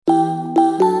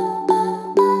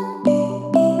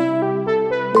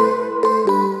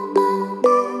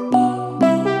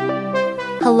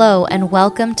Hello and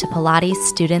welcome to Pilates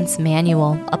Students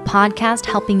Manual, a podcast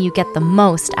helping you get the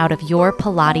most out of your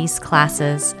Pilates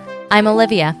classes. I'm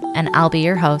Olivia and I'll be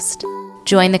your host.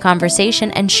 Join the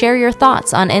conversation and share your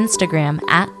thoughts on Instagram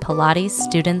at Pilates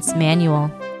Students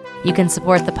Manual. You can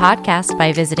support the podcast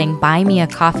by visiting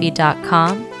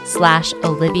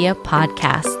buymeacoffee.com/Olivia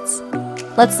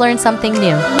Podcasts. Let's learn something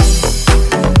new.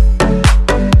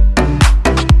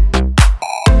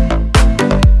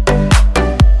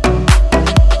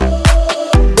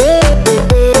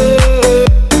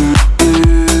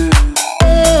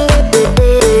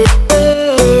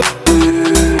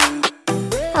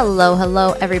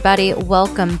 Hello, everybody.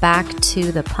 Welcome back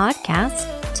to the podcast.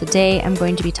 Today, I'm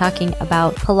going to be talking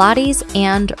about Pilates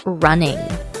and running.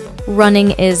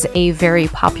 Running is a very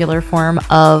popular form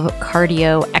of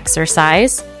cardio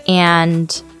exercise,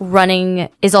 and running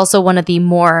is also one of the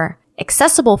more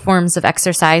accessible forms of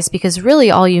exercise because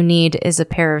really all you need is a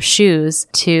pair of shoes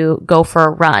to go for a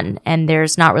run. And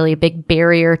there's not really a big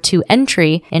barrier to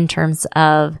entry in terms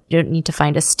of you don't need to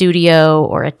find a studio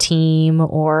or a team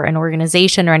or an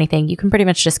organization or anything. You can pretty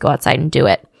much just go outside and do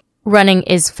it. Running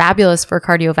is fabulous for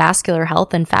cardiovascular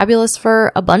health and fabulous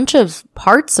for a bunch of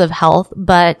parts of health,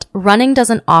 but running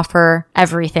doesn't offer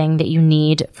everything that you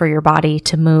need for your body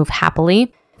to move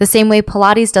happily. The same way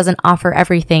Pilates doesn't offer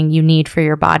everything you need for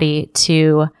your body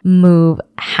to move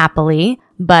happily,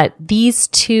 but these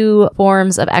two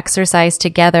forms of exercise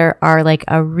together are like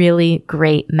a really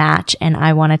great match, and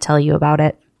I want to tell you about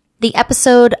it. The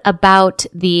episode about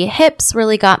the hips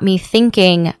really got me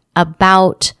thinking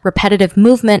about repetitive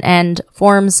movement and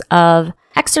forms of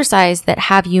exercise that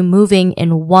have you moving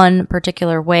in one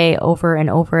particular way over and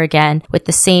over again with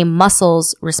the same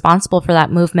muscles responsible for that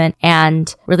movement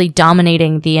and really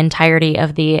dominating the entirety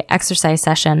of the exercise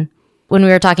session. When we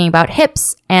were talking about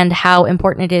hips and how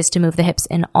important it is to move the hips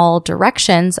in all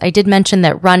directions, I did mention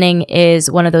that running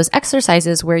is one of those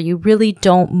exercises where you really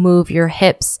don't move your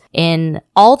hips in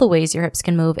all the ways your hips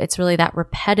can move. It's really that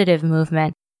repetitive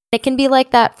movement. It can be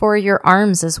like that for your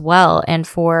arms as well, and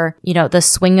for, the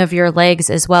swing of your legs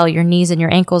as well. Your knees and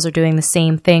your ankles are doing the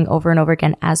same thing over and over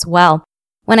again as well.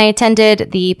 When I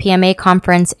attended the PMA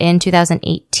conference in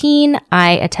 2018,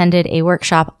 I attended a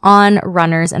workshop on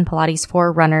runners and Pilates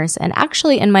for runners. And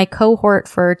actually in my cohort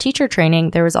for teacher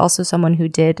training, there was also someone who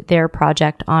did their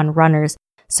project on runners.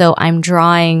 So I'm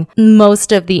drawing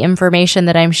most of the information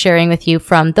that I'm sharing with you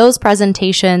from those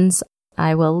presentations.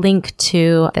 I will link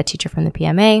to the teacher from the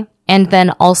PMA, and then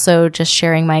also just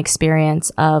sharing my experience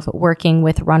of working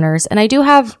with runners. And I do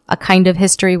have a kind of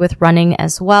history with running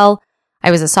as well. I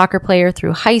was a soccer player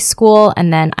through high school,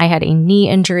 and then I had a knee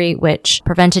injury, which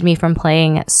prevented me from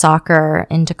playing soccer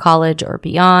into college or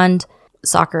beyond.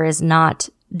 Soccer is not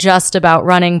just about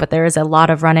running, but there is a lot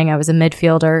of running. I was a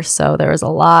midfielder, so there was a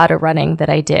lot of running that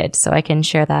I did, so I can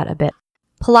share that a bit.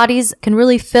 Pilates can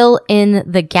really fill in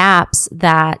the gaps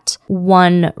that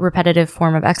one repetitive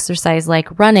form of exercise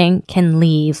like running can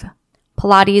leave.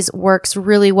 Pilates works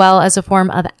really well as a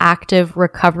form of active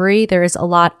recovery. There is a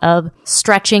lot of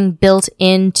stretching built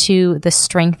into the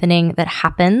strengthening that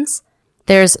happens.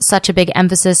 There's such a big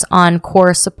emphasis on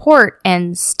core support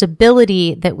and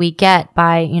stability that we get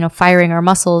by, firing our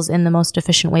muscles in the most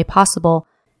efficient way possible.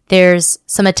 There's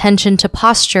some attention to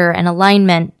posture and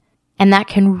alignment, and that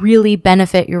can really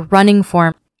benefit your running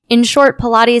form. In short,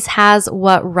 Pilates has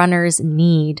what runners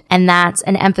need, and that's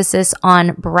an emphasis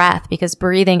on breath, because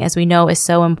breathing, as we know, is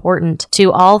so important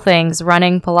to all things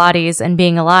running, Pilates, and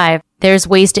being alive. There's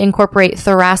ways to incorporate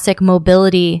thoracic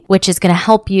mobility, which is going to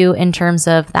help you in terms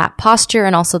of that posture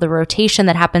and also the rotation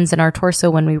that happens in our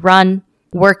torso when we run.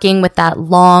 Working with that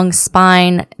long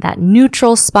spine, that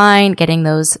neutral spine, getting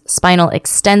those spinal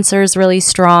extensors really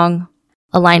strong.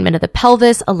 Alignment of the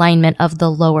pelvis, alignment of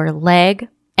the lower leg.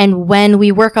 And when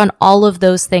we work on all of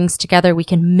those things together, we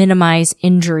can minimize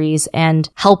injuries and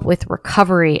help with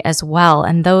recovery as well.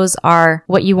 And those are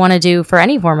what you want to do for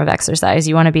any form of exercise.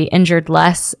 You want to be injured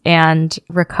less and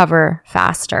recover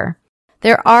faster.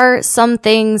 There are some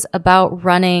things about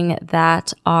running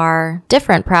that are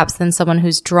different perhaps than someone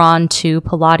who's drawn to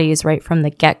Pilates right from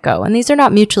the get-go. And these are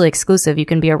not mutually exclusive. You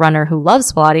can be a runner who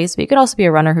loves Pilates, but you could also be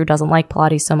a runner who doesn't like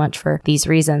Pilates so much for these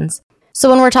reasons. So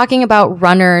when we're talking about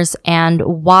runners and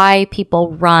why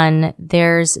people run,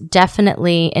 there's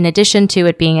definitely, in addition to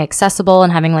it being accessible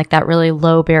and having like that really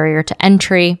low barrier to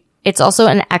entry, it's also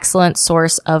an excellent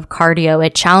source of cardio.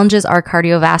 It challenges our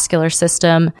cardiovascular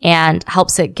system and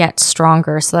helps it get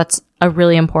stronger. So that's a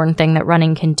really important thing that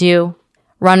running can do.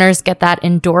 Runners get that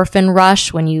endorphin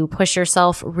rush when you push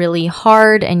yourself really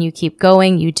hard and you keep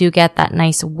going. You do get that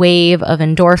nice wave of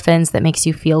endorphins that makes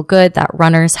you feel good, that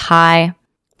runner's high.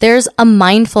 There's a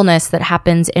mindfulness that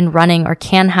happens in running or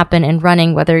can happen in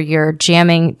running, whether you're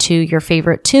jamming to your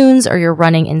favorite tunes or you're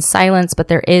running in silence, but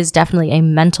there is definitely a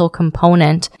mental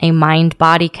component, a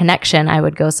mind-body connection, I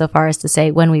would go so far as to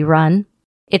say, when we run.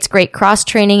 It's great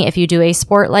cross-training if you do a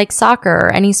sport like soccer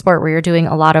or any sport where you're doing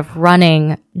a lot of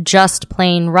running. Just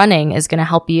plain running is going to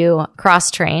help you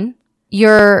cross-train.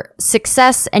 Your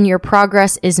success and your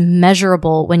progress is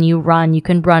measurable when you run. You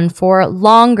can run for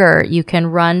longer. You can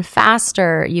run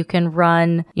faster. You can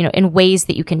run, in ways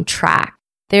that you can track.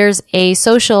 There's a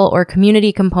social or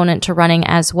community component to running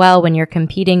as well when you're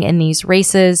competing in these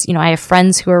races. I have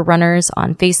friends who are runners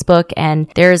on Facebook, and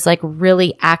there's like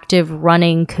really active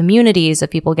running communities of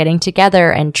people getting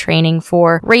together and training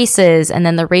for races. And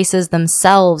then the races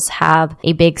themselves have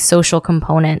a big social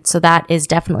component. So that is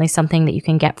definitely something that you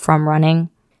can get from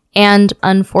running. And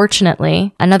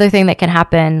unfortunately, another thing that can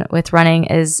happen with running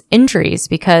is injuries,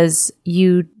 because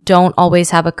you don't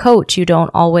always have a coach. You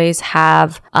don't always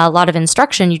have a lot of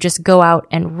instruction. You just go out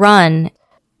and run.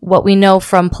 What we know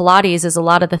from Pilates is a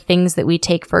lot of the things that we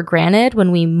take for granted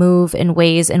when we move in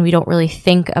ways and we don't really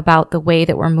think about the way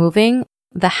that we're moving.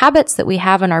 The habits that we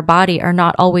have in our body are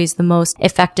not always the most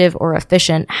effective or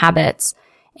efficient habits.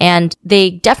 And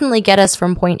they definitely get us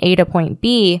from point A to point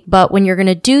B. But when you're going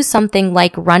to do something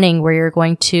like running, where you're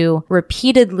going to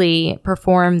repeatedly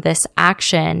perform this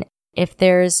action, if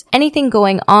there's anything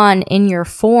going on in your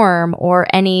form or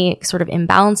any sort of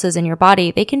imbalances in your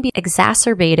body, they can be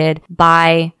exacerbated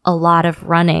by a lot of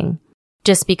running,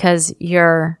 just because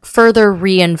you're further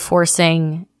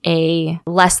reinforcing a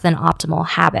less than optimal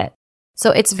habit.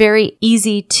 So it's very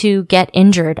easy to get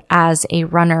injured as a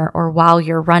runner or while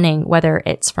you're running, whether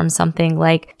it's from something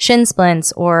like shin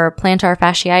splints or plantar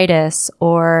fasciitis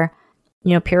or,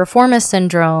 piriformis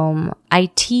syndrome,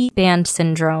 IT band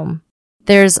syndrome.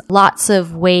 There's lots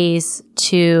of ways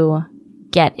to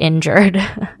get injured.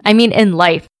 I mean, in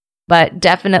life, but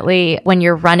definitely when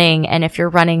you're running, and if you're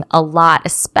running a lot,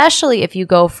 especially if you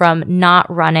go from not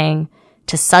running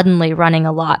to suddenly running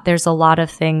a lot, there's a lot of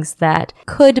things that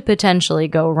could potentially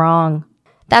go wrong.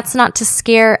 That's not to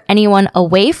scare anyone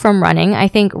away from running. I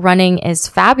think running is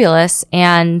fabulous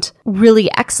and really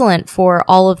excellent for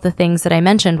all of the things that I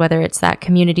mentioned, whether it's that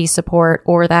community support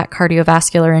or that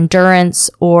cardiovascular endurance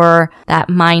or that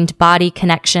mind-body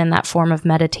connection, that form of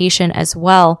meditation as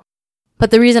well.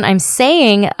 But the reason I'm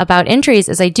saying about injuries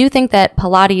is I do think that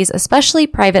Pilates, especially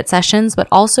private sessions, but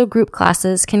also group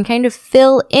classes, can kind of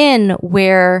fill in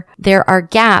where there are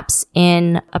gaps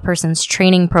in a person's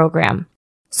training program.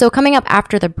 So coming up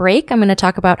after the break, I'm going to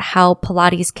talk about how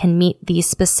Pilates can meet the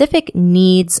specific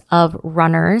needs of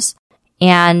runners.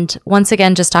 And once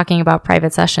again, just talking about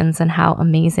private sessions and how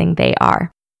amazing they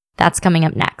are. That's coming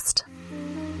up next.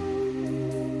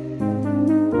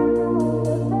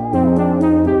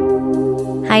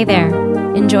 Hi there.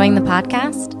 Enjoying the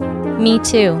podcast? Me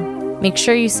too. Make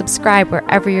sure you subscribe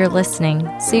wherever you're listening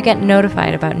so you get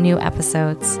notified about new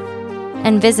episodes.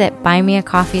 And visit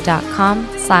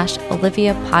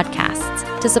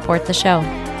buymeacoffee.com/OliviaPodcasts to support the show.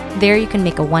 There you can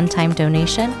make a one-time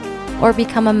donation or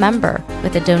become a member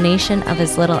with a donation of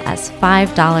as little as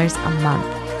 $5 a month.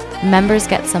 Members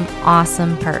get some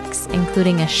awesome perks,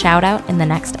 including a shout out in the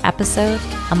next episode,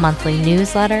 a monthly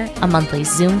newsletter, a monthly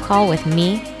Zoom call with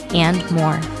me, and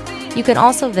more. You can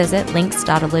also visit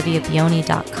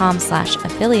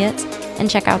links.oliviabioni.com/affiliates and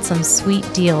check out some sweet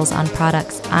deals on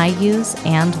products I use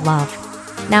and love.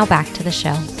 Now back to the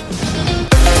show.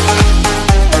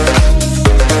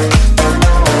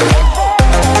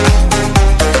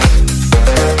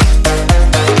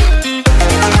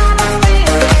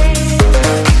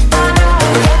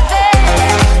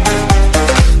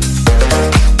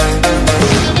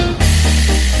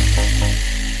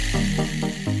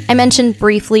 I mentioned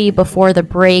briefly before the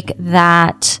break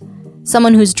that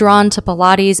someone who's drawn to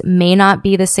Pilates may not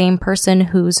be the same person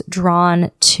who's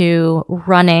drawn to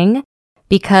running,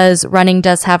 because running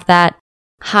does have that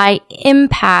high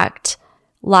impact,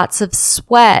 lots of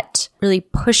sweat, really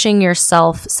pushing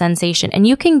yourself sensation. And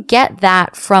you can get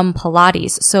that from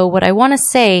Pilates. So what I want to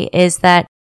say is that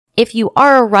if you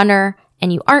are a runner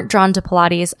and you aren't drawn to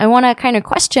Pilates, I want to kind of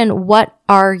question, what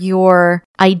are your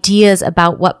ideas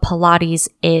about what Pilates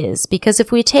is? Because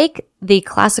if we take the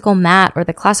classical mat or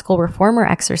the classical reformer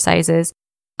exercises,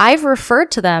 I've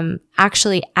referred to them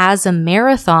actually as a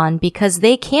marathon because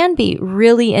they can be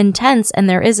really intense and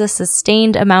there is a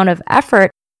sustained amount of effort.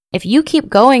 If you keep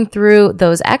going through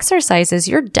those exercises,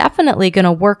 you're definitely going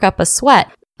to work up a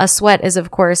sweat. A sweat is, of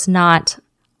course, not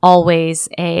always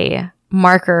a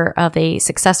marker of a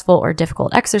successful or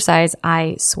difficult exercise,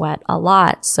 I sweat a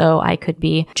lot. So I could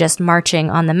be just marching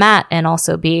on the mat and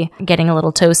also be getting a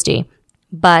little toasty.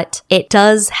 But it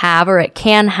does have, or it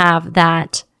can have,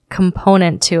 that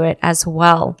component to it as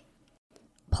well.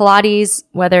 Pilates,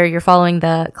 whether you're following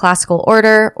the classical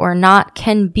order or not,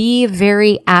 can be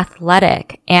very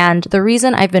athletic. And the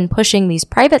reason I've been pushing these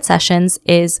private sessions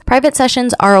is private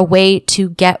sessions are a way to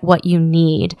get what you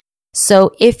need.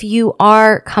 So if you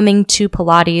are coming to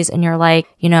Pilates and you're like,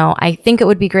 I think it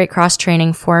would be great cross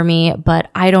training for me,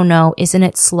 but I don't know, isn't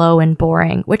it slow and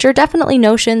boring? Which are definitely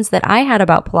notions that I had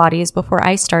about Pilates before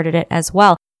I started it as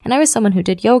well. And I was someone who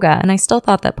did yoga, and I still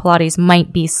thought that Pilates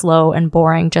might be slow and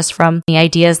boring just from the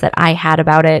ideas that I had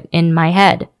about it in my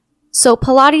head. So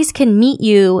Pilates can meet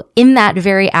you in that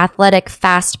very athletic,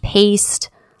 fast-paced,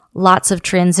 lots of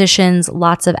transitions,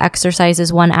 lots of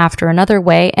exercises one after another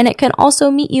way. And it can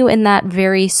also meet you in that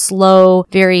very slow,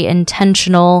 very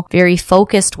intentional, very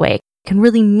focused way. It can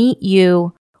really meet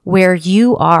you where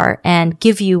you are and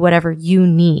give you whatever you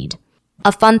need.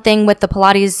 A fun thing with the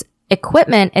Pilates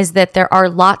equipment is that there are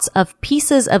lots of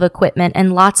pieces of equipment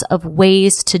and lots of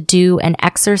ways to do an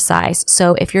exercise.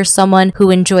 So if you're someone who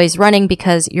enjoys running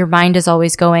because your mind is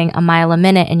always going a mile a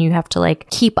minute and you have to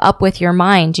keep up with your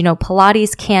mind,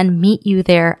 Pilates can meet you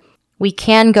there. We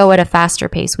can go at a faster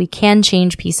pace. We can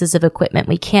change pieces of equipment.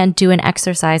 We can do an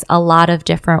exercise a lot of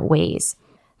different ways.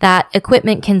 That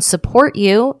equipment can support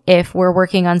you if we're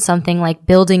working on something like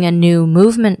building a new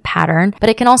movement pattern, but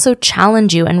it can also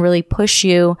challenge you and really push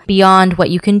you beyond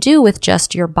what you can do with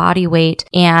just your body weight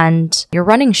and your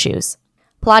running shoes.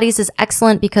 Pilates is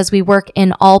excellent because we work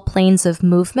in all planes of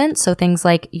movement. So things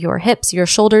like your hips, your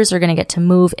shoulders are going to get to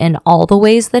move in all the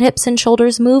ways that hips and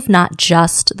shoulders move, not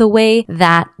just the way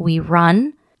that we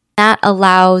run. That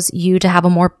allows you to have a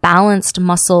more balanced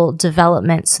muscle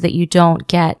development so that you don't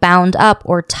get bound up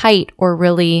or tight or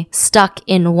really stuck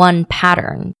in one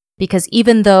pattern. Because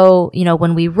even though,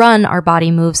 when we run, our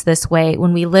body moves this way,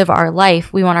 when we live our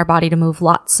life, we want our body to move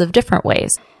lots of different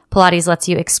ways. Pilates lets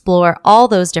you explore all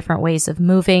those different ways of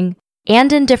moving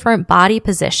and in different body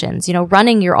positions.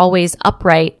 Running, you're always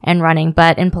upright and running,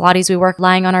 but in Pilates, we work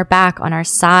lying on our back, on our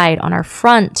side, on our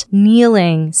front,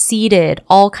 kneeling, seated,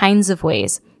 all kinds of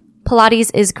ways. Pilates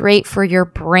is great for your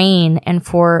brain and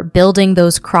for building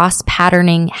those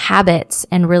cross-patterning habits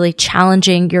and really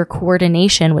challenging your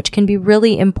coordination, which can be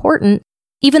really important.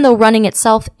 Even though running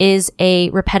itself is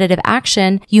a repetitive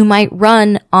action, you might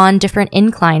run on different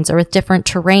inclines or with different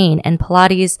terrain, and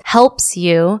Pilates helps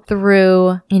you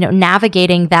through,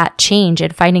 navigating that change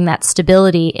and finding that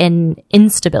stability in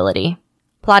instability.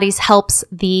 Pilates helps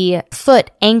the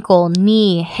foot, ankle,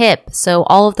 knee, hip. So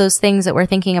all of those things that we're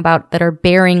thinking about that are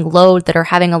bearing load, that are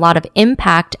having a lot of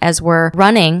impact as we're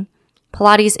running.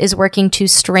 Pilates is working to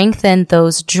strengthen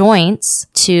those joints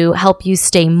to help you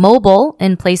stay mobile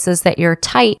in places that you're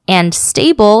tight and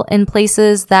stable in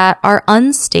places that are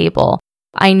unstable.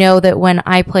 I know that when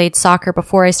I played soccer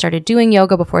before I started doing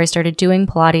yoga, before I started doing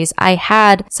Pilates, I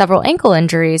had several ankle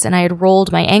injuries and I had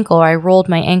rolled my ankle, or I rolled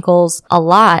my ankles a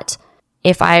lot.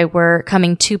 If I were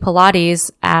coming to Pilates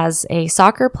as a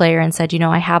soccer player and said,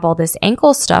 I have all this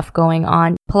ankle stuff going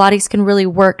on, Pilates can really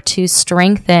work to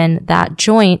strengthen that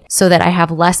joint so that I have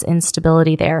less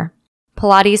instability there.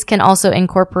 Pilates can also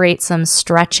incorporate some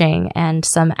stretching and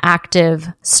some active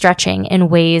stretching in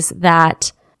ways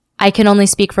that I can only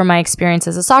speak from my experience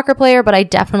as a soccer player, but I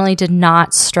definitely did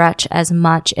not stretch as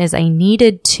much as I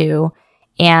needed to.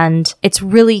 And it's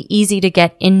really easy to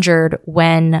get injured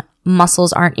when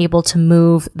muscles aren't able to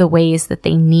move the ways that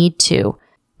they need to.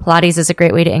 Pilates is a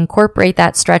great way to incorporate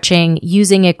that stretching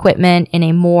using equipment in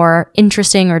a more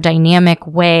interesting or dynamic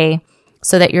way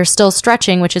so that you're still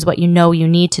stretching, which is what you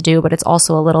need to do, but it's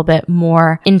also a little bit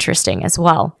more interesting as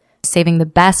well. Saving the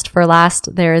best for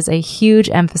last, there is a huge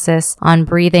emphasis on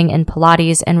breathing in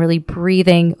Pilates and really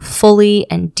breathing fully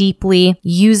and deeply,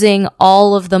 using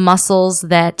all of the muscles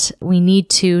that we need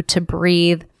to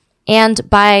breathe. And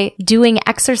by doing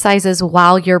exercises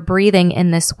while you're breathing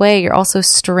in this way, you're also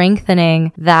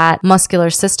strengthening that muscular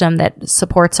system that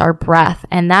supports our breath.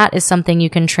 And that is something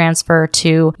you can transfer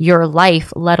to your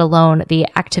life, let alone the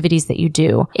activities that you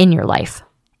do in your life.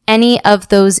 Any of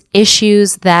those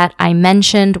issues that I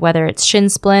mentioned, whether it's shin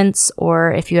splints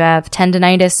or if you have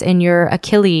tendonitis in your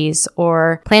Achilles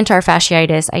or plantar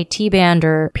fasciitis, IT band,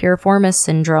 or piriformis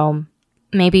syndrome,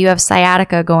 maybe you have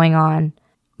sciatica going on.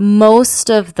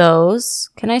 Most of those,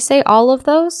 can I say all of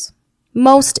those?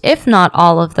 Most, if not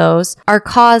all of those, are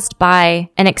caused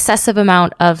by an excessive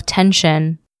amount of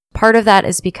tension Part of that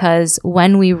is because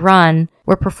when we run,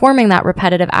 we're performing that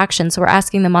repetitive action. So we're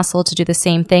asking the muscle to do the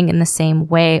same thing in the same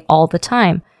way all the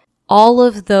time. All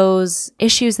of those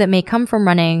issues that may come from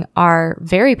running are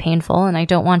very painful, and I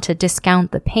don't want to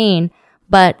discount the pain,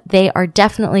 but they are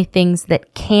definitely things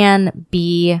that can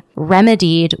be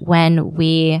remedied when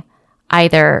we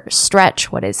either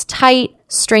stretch what is tight,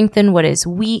 strengthen what is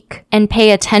weak, and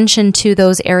pay attention to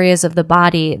those areas of the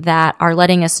body that are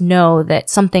letting us know that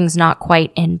something's not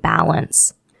quite in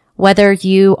balance. Whether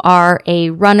you are a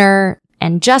runner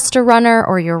and just a runner,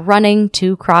 or you're running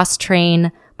to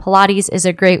cross-train, Pilates is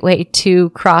a great way to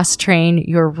cross-train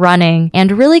your running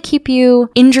and really keep you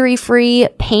injury-free,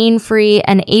 pain-free,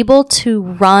 and able to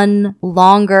run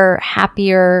longer,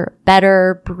 happier,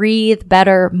 better, breathe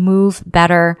better, move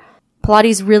better.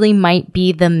 Pilates really might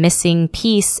be the missing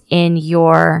piece in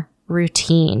your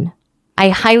routine. I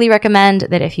highly recommend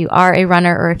that if you are a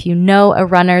runner, or if you know a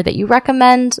runner, that you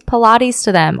recommend Pilates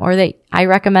to them, or that I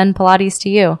recommend Pilates to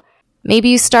you. Maybe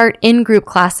you start in-group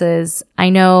classes. I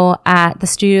know at the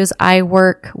studios I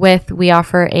work with, we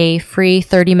offer a free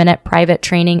 30-minute private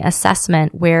training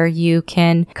assessment where you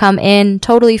can come in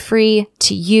totally free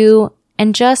to you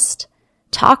and just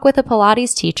talk with a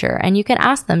Pilates teacher. And you can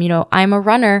ask them, I'm a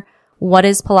runner. What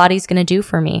is Pilates going to do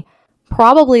for me?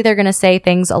 Probably they're going to say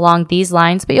things along these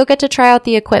lines, but you'll get to try out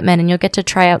the equipment and you'll get to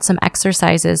try out some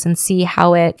exercises and see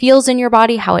how it feels in your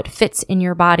body, how it fits in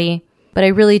your body. But I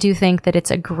really do think that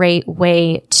it's a great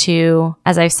way to,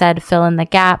 as I've said, fill in the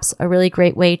gaps, a really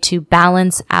great way to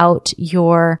balance out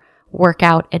your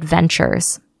workout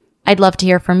adventures. I'd love to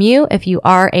hear from you if you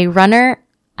are a runner.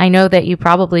 I know that you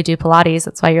probably do Pilates.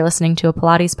 That's why you're listening to a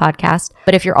Pilates podcast.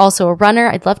 But if you're also a runner,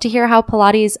 I'd love to hear how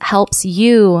Pilates helps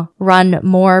you run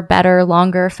more, better,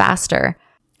 longer, faster.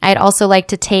 I'd also like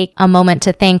to take a moment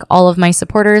to thank all of my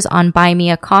supporters on Buy Me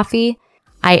a Coffee.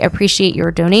 I appreciate your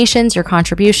donations, your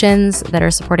contributions that are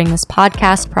supporting this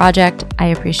podcast project. I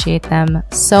appreciate them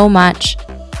so much.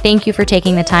 Thank you for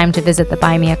taking the time to visit the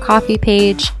Buy Me a Coffee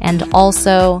page and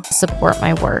also support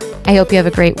my work. I hope you have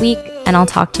a great week, and I'll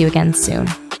talk to you again soon.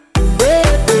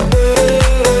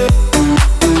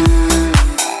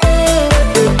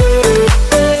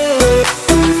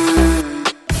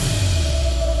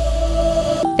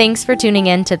 Thanks for tuning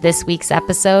in to this week's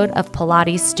episode of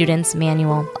Pilates Students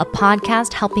Manual, a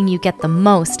podcast helping you get the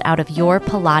most out of your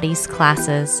Pilates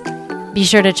classes. Be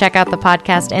sure to check out the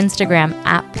podcast Instagram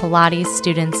at Pilates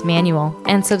Students Manual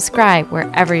and subscribe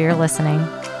wherever you're listening.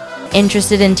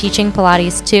 Interested in teaching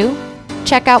Pilates too?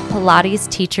 Check out Pilates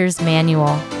Teacher's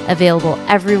Manual, available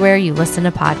everywhere you listen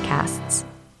to podcasts.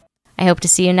 I hope to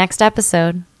see you next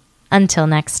episode. Until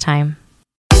next time.